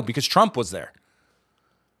they? No, because Trump was there.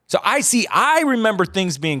 So I remember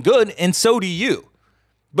things being good, and so do you.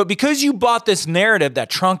 But because you bought this narrative that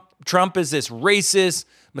Trump is this racist,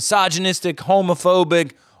 misogynistic,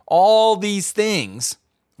 homophobic, all these things,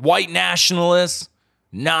 white nationalist,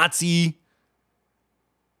 Nazi,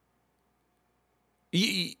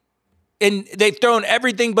 and they've thrown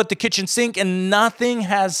everything but the kitchen sink and nothing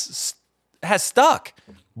has stuck.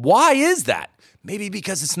 Why is that? Maybe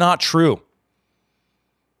because it's not true.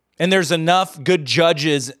 And there's enough good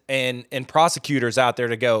judges and prosecutors out there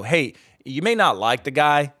to go, hey, you may not like the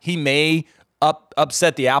guy. He may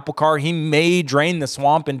upset the apple cart. He may drain the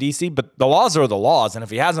swamp in D.C., but the laws are the laws. And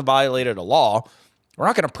if he hasn't violated a law, we're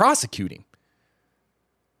not going to prosecute him.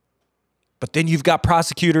 But then you've got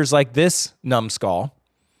prosecutors like this numbskull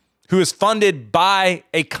who is funded by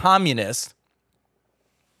a communist,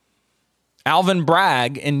 Alvin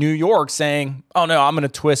Bragg in New York, saying, oh no, I'm going to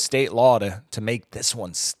twist state law to make this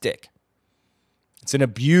one stick. It's an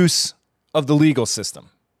abuse of the legal system.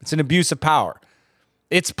 It's an abuse of power.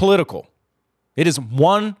 It's political. It is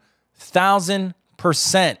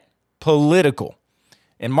 1,000% political.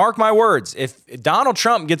 And mark my words, if Donald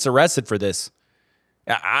Trump gets arrested for this,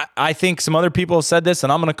 I think some other people have said this,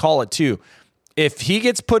 and I'm going to call it too. If he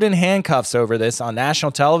gets put in handcuffs over this on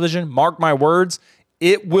national television, mark my words,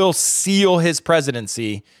 it will seal his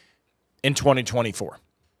presidency in 2024.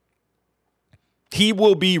 He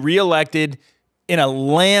will be reelected in a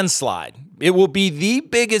landslide. It will be the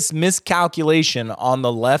biggest miscalculation on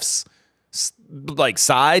the left's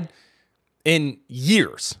side in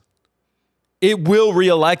years. It will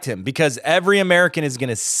reelect him because every American is going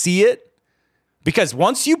to see it. Because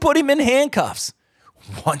once you put him in handcuffs,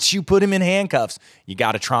 you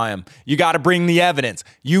got to try him. You got to bring the evidence.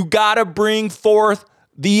 You got to bring forth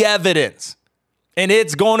the evidence. And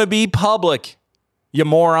it's going to be public, you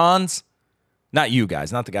morons. Not you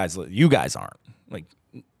guys, not the guys. You guys aren't. Like,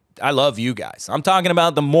 I love you guys. I'm talking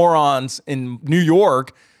about the morons in New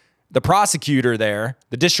York, the prosecutor there,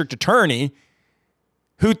 the district attorney,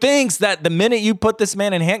 who thinks that the minute you put this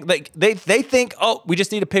man in handcuffs, they think, oh, we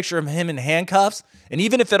just need a picture of him in handcuffs. And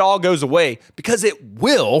even if it all goes away, because it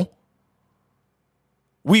will,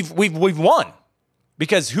 we've won.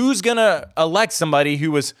 Because who's going to elect somebody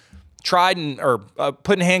who was tried or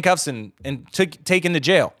put in handcuffs and taken to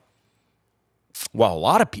jail? Well, a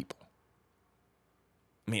lot of people.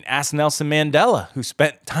 I mean, ask Nelson Mandela, who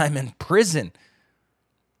spent time in prison.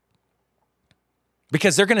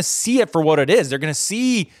 Because they're going to see it for what it is. They're going to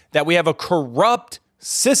see that we have a corrupt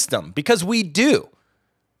system, because we do.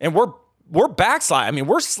 And we're backsliding. I mean,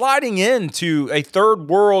 we're sliding into a third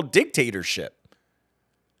world dictatorship.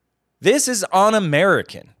 This is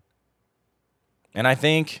un-American. And I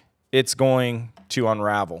think it's going to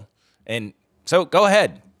unravel. And so go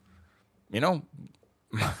ahead,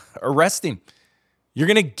 arrest him. You're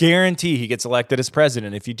going to guarantee he gets elected as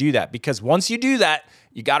president if you do that. Because once you do that,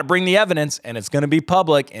 you got to bring the evidence, and it's going to be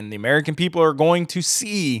public, and the American people are going to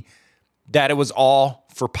see that it was all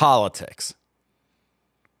for politics.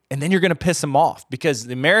 And then you're going to piss them off, because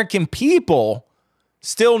the American people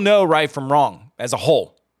still know right from wrong as a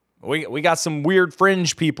whole. We got some weird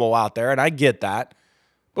fringe people out there, and I get that.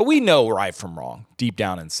 But we know right from wrong deep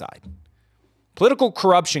down inside. Political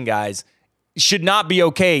corruption, guys, should not be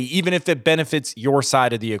okay, even if it benefits your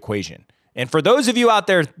side of the equation. And for those of you out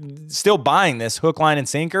there still buying this hook, line, and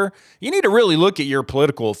sinker, you need to really look at your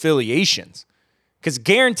political affiliations, because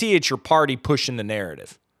guarantee it's your party pushing the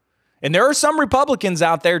narrative. And there are some Republicans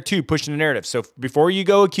out there too pushing the narrative. So before you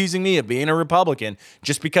go accusing me of being a Republican,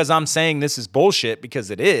 just because I'm saying this is bullshit, because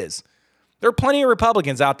it is, there are plenty of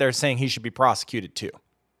Republicans out there saying he should be prosecuted too.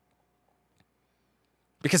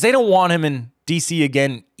 Because they don't want him in D.C.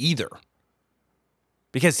 again either.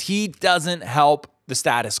 Because he doesn't help the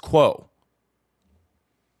status quo.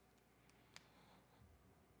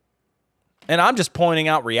 And I'm just pointing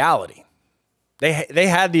out reality. They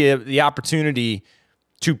had the opportunity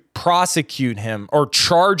to prosecute him or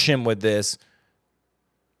charge him with this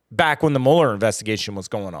back when the Mueller investigation was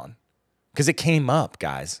going on. Because it came up,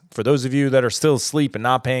 guys. For those of you that are still asleep and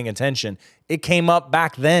not paying attention, it came up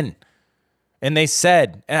back then. And they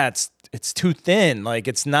said, it's too thin. Like,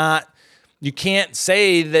 it's not, you can't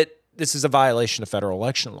say that this is a violation of federal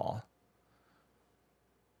election law.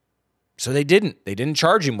 So they didn't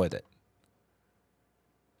charge him with it.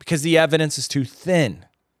 Because the evidence is too thin.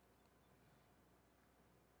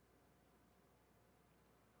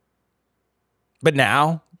 But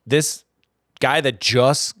now, this guy that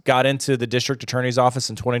just got into the district attorney's office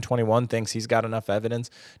in 2021 thinks he's got enough evidence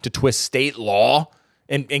to twist state law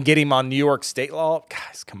and get him on New York state law.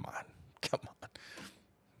 Guys, come on.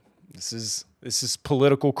 This is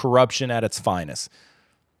political corruption at its finest.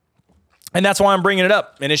 And that's why I'm bringing it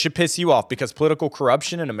up. And it should piss you off, because political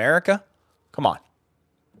corruption in America, come on.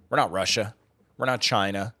 We're not Russia. We're not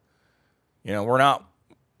China. We're not,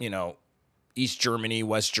 East Germany,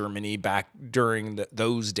 West Germany back during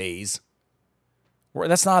those days.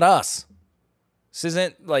 That's not us. This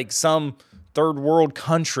isn't like some third world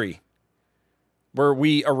country where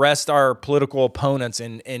we arrest our political opponents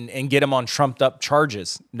and get them on trumped up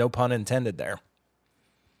charges. No pun intended there.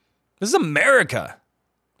 This is America.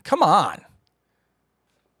 Come on.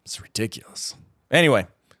 It's ridiculous. Anyway,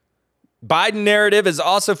 Biden narrative is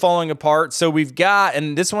also falling apart. So we've got,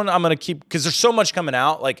 and this one I'm going to keep, because there's so much coming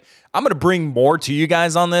out. Like, I'm going to bring more to you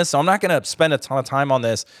guys on this. So I'm not going to spend a ton of time on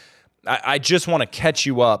this. I just want to catch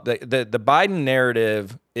you up. The Biden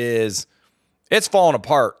narrative it's falling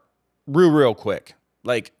apart real quick.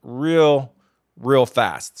 Like, real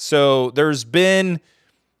fast. So there's been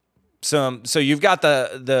so you've got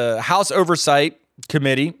the House Oversight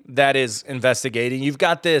Committee that is investigating. You've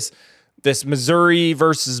got this Missouri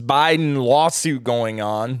versus Biden lawsuit going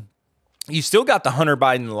on. You still got the Hunter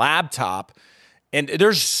Biden laptop. And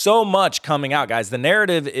there's so much coming out, guys. The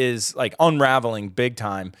narrative is like unraveling big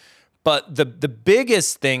time. But the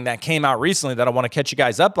biggest thing that came out recently that I want to catch you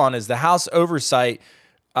guys up on is the House Oversight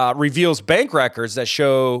reveals bank records that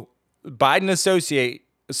show Biden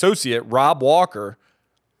associate Rob Walker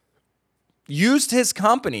used his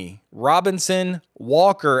company, Robinson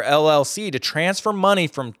Walker LLC, to transfer money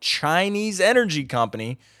from Chinese energy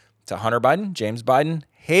company to Hunter Biden, James Biden,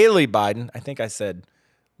 Haley Biden. I think I said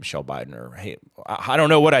Michelle Biden, or I don't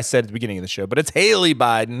know what I said at the beginning of the show, but it's Haley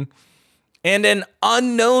Biden and an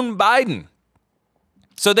unknown Biden.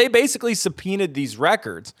 So they basically subpoenaed these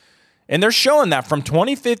records, and they're showing that from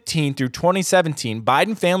 2015 through 2017,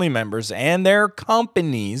 Biden family members and their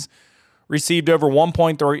companies received over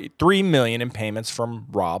 $1.3 million in payments from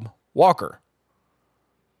Rob Walker.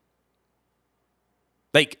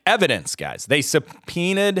 Like, evidence, guys. They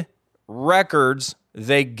subpoenaed records.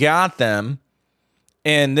 They got them.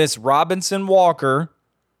 And this Robinson Walker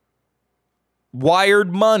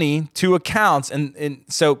wired money to accounts. And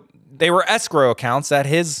so they were escrow accounts at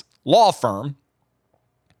his law firm.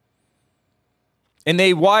 And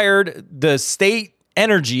they wired the State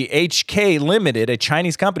Energy HK Limited, a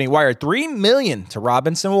Chinese company, wired $3 million to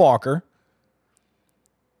Robinson Walker.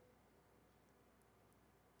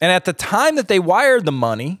 And at the time that they wired the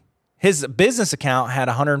money, his business account had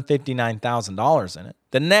 $159,000 in it.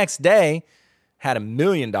 The next day had $1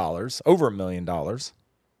 million, over $1 million.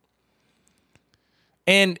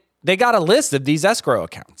 And they got a list of these escrow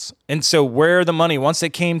accounts. And so where the money, once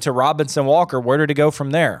it came to Robinson Walker, where did it go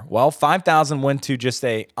from there? Well, $5,000 went to just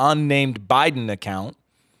a unnamed Biden account.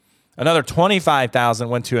 Another $25,000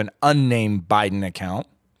 went to an unnamed Biden account.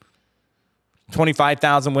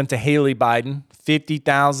 $25,000 went to Haley Biden.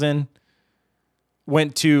 $50,000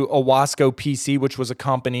 went to Owasco PC, which was a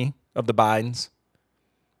company of the Bidens.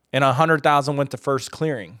 And $100,000 went to First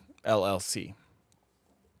Clearing LLC.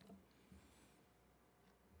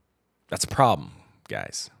 That's a problem,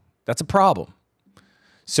 guys. That's a problem.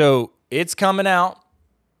 So it's coming out.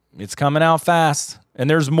 It's coming out fast. And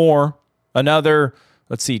there's more. Another,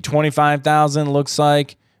 let's see, 25,000 looks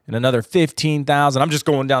like, and another 15,000. I'm just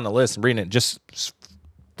going down the list and reading it just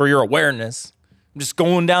for your awareness. I'm just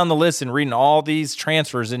going down the list and reading all these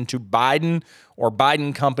transfers into Biden or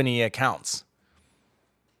Biden company accounts.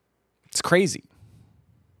 It's crazy.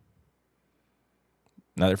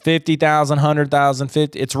 Another 50,000, 100,000,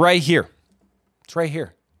 50. It's right here. It's right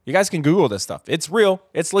here. You guys can Google this stuff. It's real.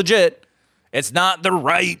 It's legit. It's not the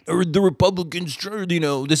right or the Republicans.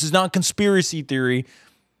 This is not conspiracy theory.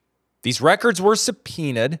 These records were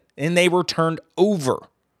subpoenaed and they were turned over.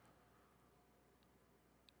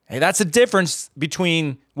 Hey, that's a difference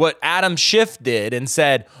between what Adam Schiff did and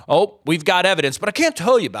said, oh, we've got evidence, but I can't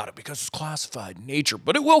tell you about it because it's classified in nature.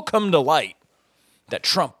 But it will come to light that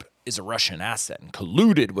Trump is a Russian asset and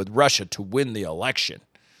colluded with Russia to win the election.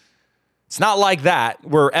 It's not like that,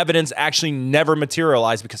 where evidence actually never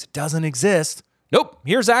materialized because it doesn't exist. Nope,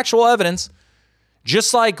 here's actual evidence.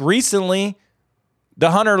 Just like recently,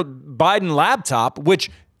 the Hunter Biden laptop, which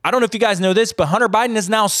I don't know if you guys know this, but Hunter Biden is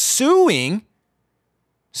now suing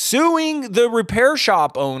the repair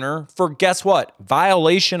shop owner for, guess what?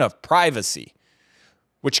 Violation of privacy.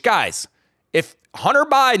 Which, guys, if Hunter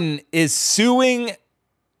Biden is suing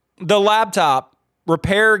the laptop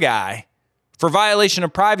repair guy for violation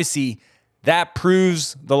of privacy, that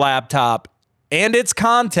proves the laptop and its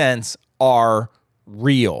contents are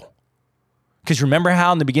real. Because remember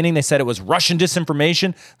how in the beginning they said it was Russian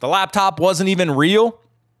disinformation? The laptop wasn't even real.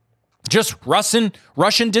 Just Russian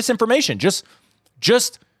disinformation.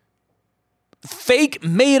 Just fake,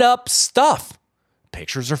 made up stuff.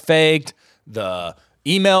 Pictures are faked. The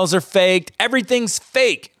emails are faked. Everything's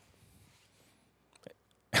fake.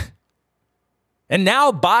 And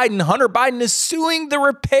now Hunter Biden is suing the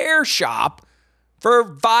repair shop for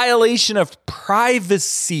violation of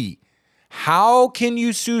privacy. How can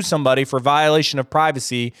you sue somebody for violation of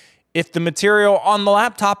privacy if the material on the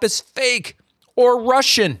laptop is fake or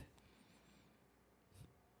Russian?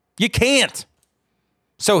 You can't.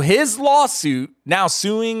 So his lawsuit, now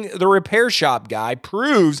suing the repair shop guy,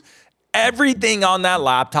 proves everything on that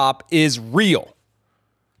laptop is real.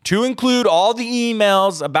 To include all the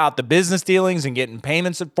emails about the business dealings and getting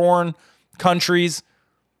payments at foreign countries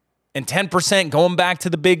and 10% going back to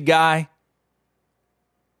the big guy.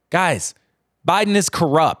 Guys, Biden is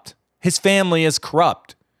corrupt. His family is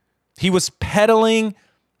corrupt. He was peddling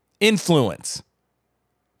influence.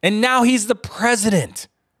 And now he's the president.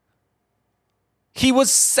 He was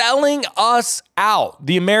selling us out,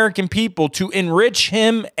 the American people, to enrich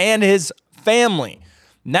him and his family.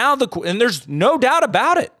 Now, and there's no doubt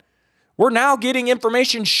about it. We're now getting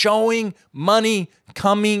information showing money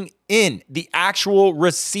coming in, the actual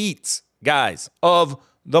receipts, guys, of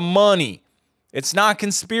the money. It's not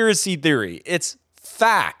conspiracy theory. It's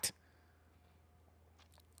fact.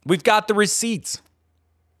 We've got the receipts.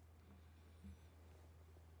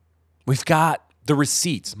 We've got the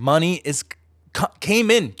receipts. Money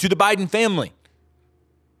came in to the Biden family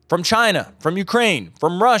from China, from Ukraine,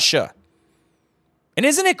 from Russia. And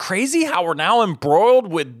isn't it crazy how we're now embroiled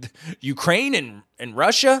with Ukraine and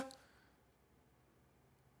Russia?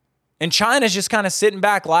 And China's just kind of sitting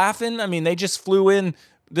back laughing. I mean, they just flew in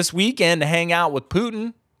this weekend to hang out with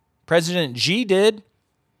Putin. President Xi did.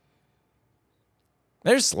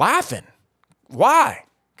 They're just laughing. Why?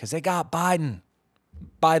 Because they got Biden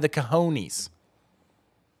by the cojones.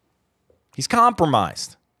 He's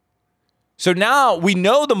compromised. So now we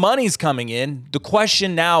know the money's coming in. The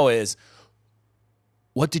question now is,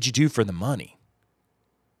 what did you do for the money?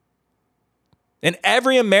 And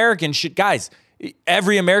every American should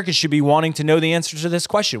be wanting to know the answer to this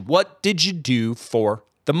question. What did you do for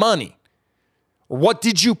the money? Or what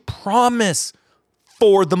did you promise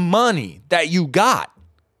for the money that you got?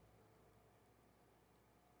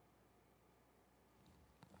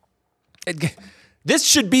 This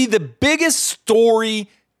should be the biggest story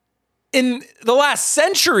in the last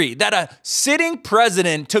century, that a sitting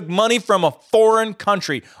president took money from a foreign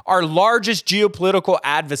country, our largest geopolitical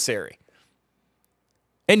adversary.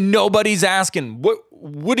 And nobody's asking,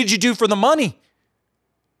 what did you do for the money?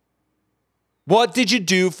 What did you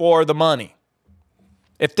do for the money?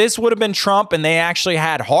 If this would have been Trump and they actually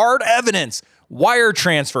had hard evidence, wire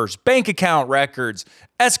transfers, bank account records,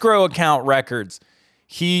 escrow account records,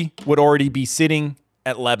 he would already be sitting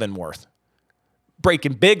at Leavenworth,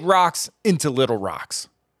 breaking big rocks into little rocks.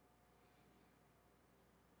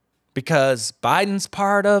 Because Biden's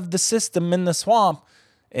part of the system in the swamp,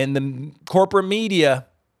 and the corporate media,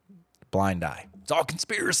 blind eye. It's all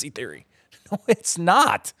conspiracy theory. No, it's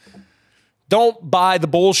not. Don't buy the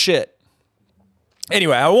bullshit.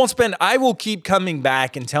 Anyway, I will keep coming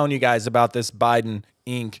back and telling you guys about this Biden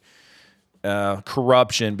Inc.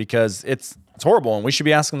 Corruption, because it's horrible, and we should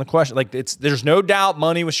be asking the question. There's no doubt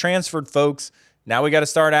money was transferred, folks. Now we got to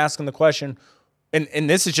start asking the question, and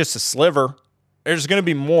this is just a sliver. There's going to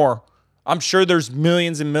be more. I'm sure there's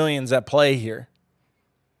millions and millions at play here.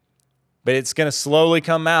 But it's going to slowly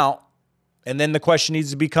come out. And then the question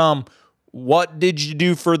needs to become, what did you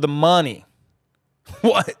do for the money?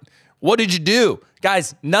 What did you do?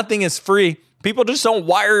 Guys, nothing is free. People just don't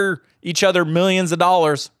wire each other millions of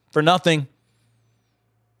dollars for nothing.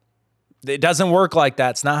 It doesn't work like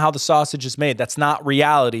that. It's not how the sausage is made. That's not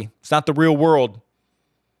reality. It's not the real world.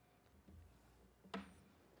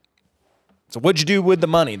 So what'd you do with the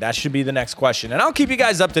money? That should be the next question. And I'll keep you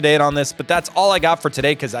guys up to date on this, but that's all I got for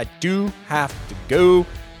today because I do have to go.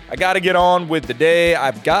 I got to get on with the day.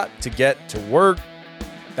 I've got to get to work.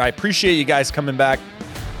 I appreciate you guys coming back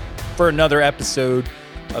for another episode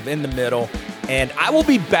of In the Middle. And I will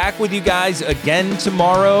be back with you guys again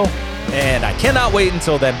tomorrow. And I cannot wait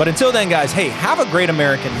until then. But until then, guys, hey, have a great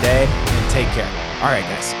American day and take care. All right,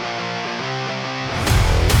 guys.